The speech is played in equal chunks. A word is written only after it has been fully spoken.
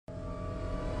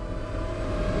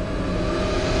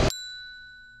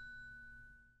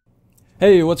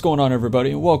Hey, what's going on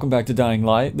everybody? Welcome back to Dying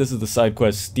Light. This is the side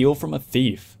quest Steal from a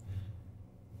Thief.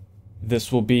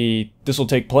 This will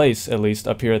take place, at least,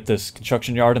 up here at this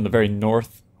construction yard in the very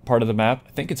north part of the map.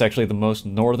 I think it's actually the most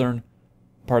northern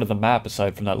part of the map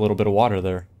aside from that little bit of water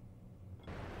there.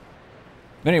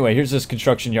 Anyway, here's this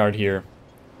construction yard here.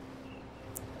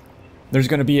 There's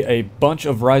going to be a bunch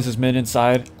of Rise's men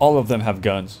inside. All of them have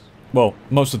guns. Well,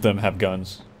 most of them have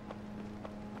guns.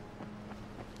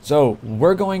 So,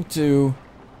 we're going to...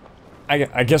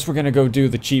 I guess we're going to go do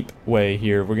the cheap way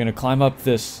here. We're going to climb up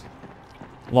this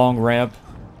long ramp.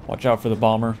 Watch out for the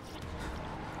bomber.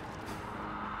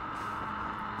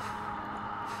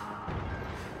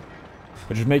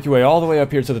 But just make your way all the way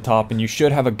up here to the top, and you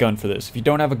should have a gun for this. If you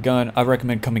don't have a gun, I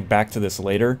recommend coming back to this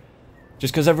later.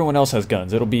 Just because everyone else has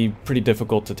guns. It'll be pretty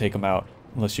difficult to take them out,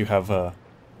 unless you have a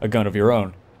gun of your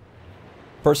own.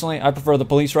 Personally, I prefer the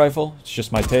police rifle. It's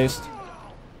just my taste.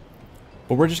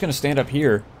 But we're just going to stand up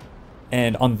here,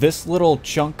 and on this little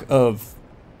chunk of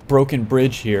broken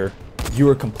bridge here, you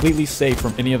are completely safe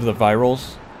from any of the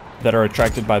virals that are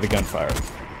attracted by the gunfire.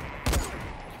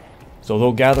 So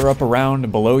they'll gather up around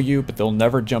and below you, but they'll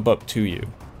never jump up to you.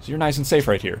 So you're nice and safe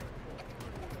right here.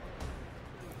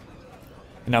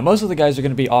 Now most of the guys are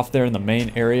going to be off there in the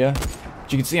main area,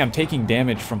 but you can see I'm taking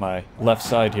damage from my left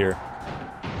side here.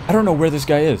 I don't know where this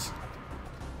guy is.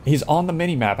 He's on the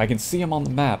mini-map. I can see him on the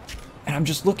map. And I'm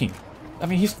just looking. I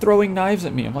mean, he's throwing knives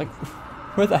at me. I'm like,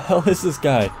 where the hell is this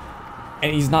guy?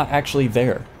 And he's not actually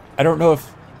there. I don't know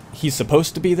if he's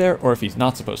supposed to be there or if he's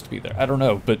not supposed to be there. I don't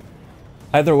know, but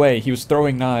either way, he was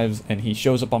throwing knives and he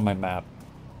shows up on my map.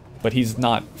 But he's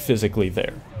not physically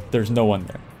there. There's no one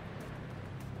there.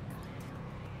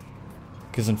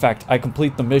 Because in fact, I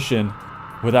complete the mission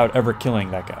without ever killing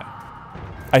that guy.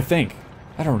 I think.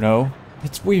 I don't know.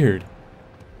 It's weird.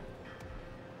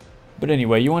 But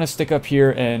anyway, you want to stick up here,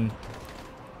 and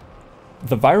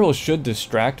the virals should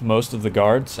distract most of the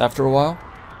guards after a while.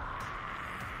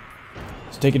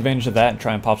 So take advantage of that and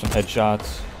try and pop some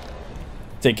headshots.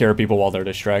 Take care of people while they're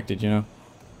distracted, you know?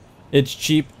 It's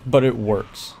cheap, but it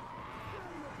works.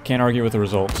 Can't argue with the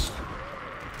results.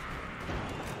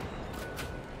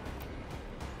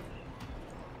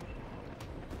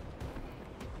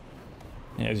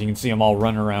 Yeah, as you can see, them all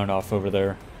running around off over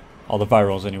there. All the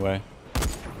virals, anyway.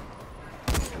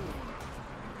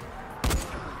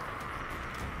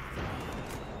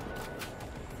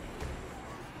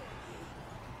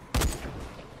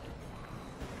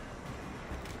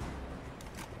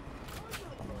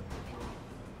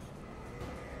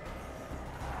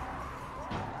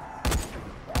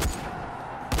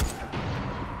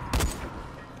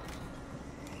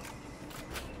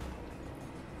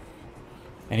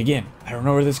 And again, I don't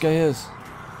know where this guy is.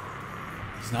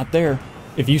 He's not there.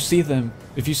 If you see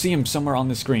him somewhere on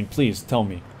the screen, please tell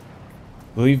me.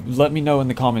 Let me know in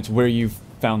the comments where you've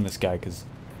found this guy, because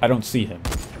I don't see him.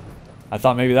 I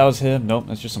thought maybe that was him. Nope,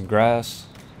 that's just some grass.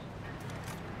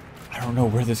 I don't know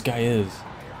where this guy is.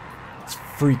 It's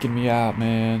freaking me out,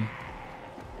 man.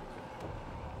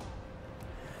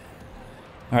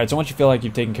 Alright, so once you feel like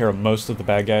you've taken care of most of the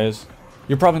bad guys,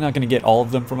 you're probably not going to get all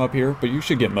of them from up here, but you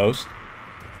should get most.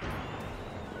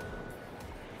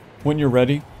 When you're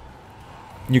ready,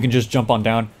 you can just jump on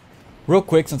down. Real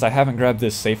quick, since I haven't grabbed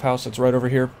this safe house that's right over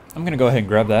here, I'm going to go ahead and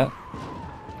grab that.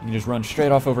 You can just run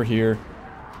straight off over here.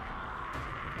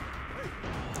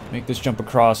 Make this jump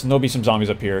across, and there'll be some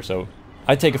zombies up here, so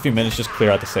I take a few minutes just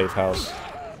clear out the safe house.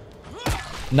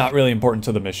 Not really important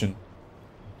to the mission.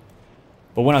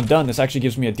 But when I'm done, this actually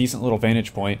gives me a decent little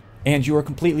vantage point, and you are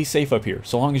completely safe up here.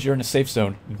 So long as you're in a safe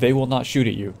zone, they will not shoot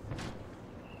at you.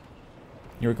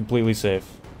 You're completely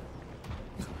safe.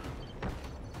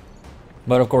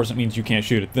 But of course it means you can't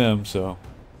shoot at them, so...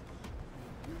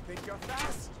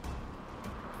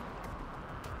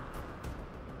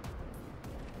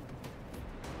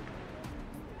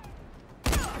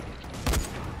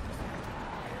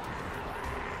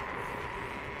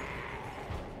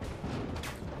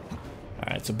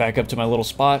 Alright, so back up to my little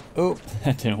spot. Oh,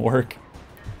 that didn't work.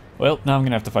 Well, now I'm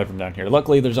gonna have to fight from down here.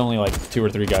 Luckily there's only like 2 or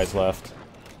 3 guys left.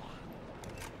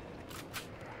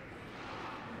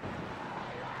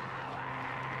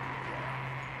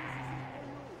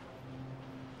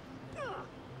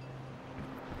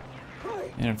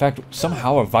 And in fact,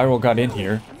 somehow a viral got in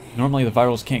here. Normally the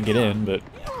virals can't get in, but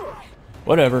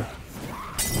whatever.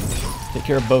 Take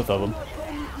care of both of them.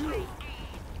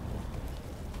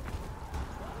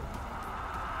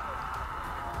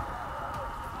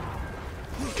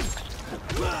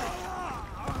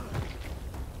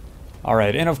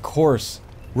 Alright, and of course,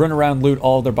 run around, loot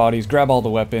all their bodies, grab all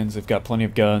the weapons. They've got plenty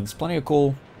of guns, plenty of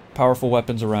cool, powerful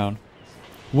weapons around.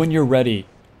 When you're ready,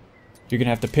 you're going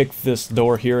to have to pick this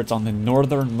door here. It's on the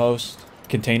northernmost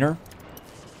container.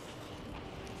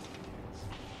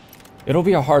 It'll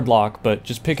be a hard lock, but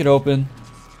just pick it open.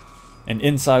 And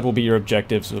inside will be your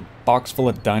objective. So a box full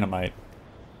of dynamite.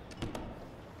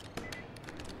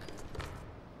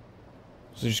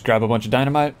 So just grab a bunch of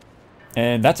dynamite.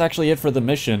 And that's actually it for the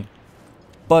mission.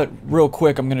 But real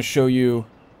quick, I'm going to show you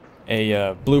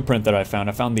a blueprint that I found.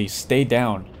 I found the stay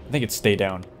down. I think it's stay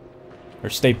down. Or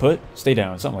stay put? Stay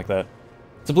down, something like that.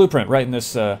 It's a blueprint right in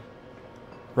this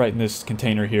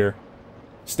container here.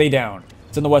 Stay down.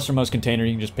 It's in the westernmost container.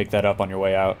 You can just pick that up on your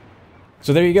way out.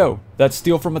 So there you go. That's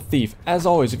Steal from a Thief. As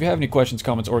always, if you have any questions,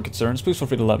 comments, or concerns, please feel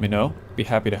free to let me know. Be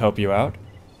happy to help you out.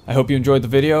 I hope you enjoyed the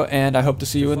video, and I hope to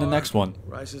see you in the next one.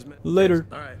 Later.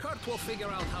 All right. Kurt will figure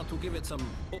out how to give it some...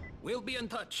 We'll be in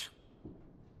touch.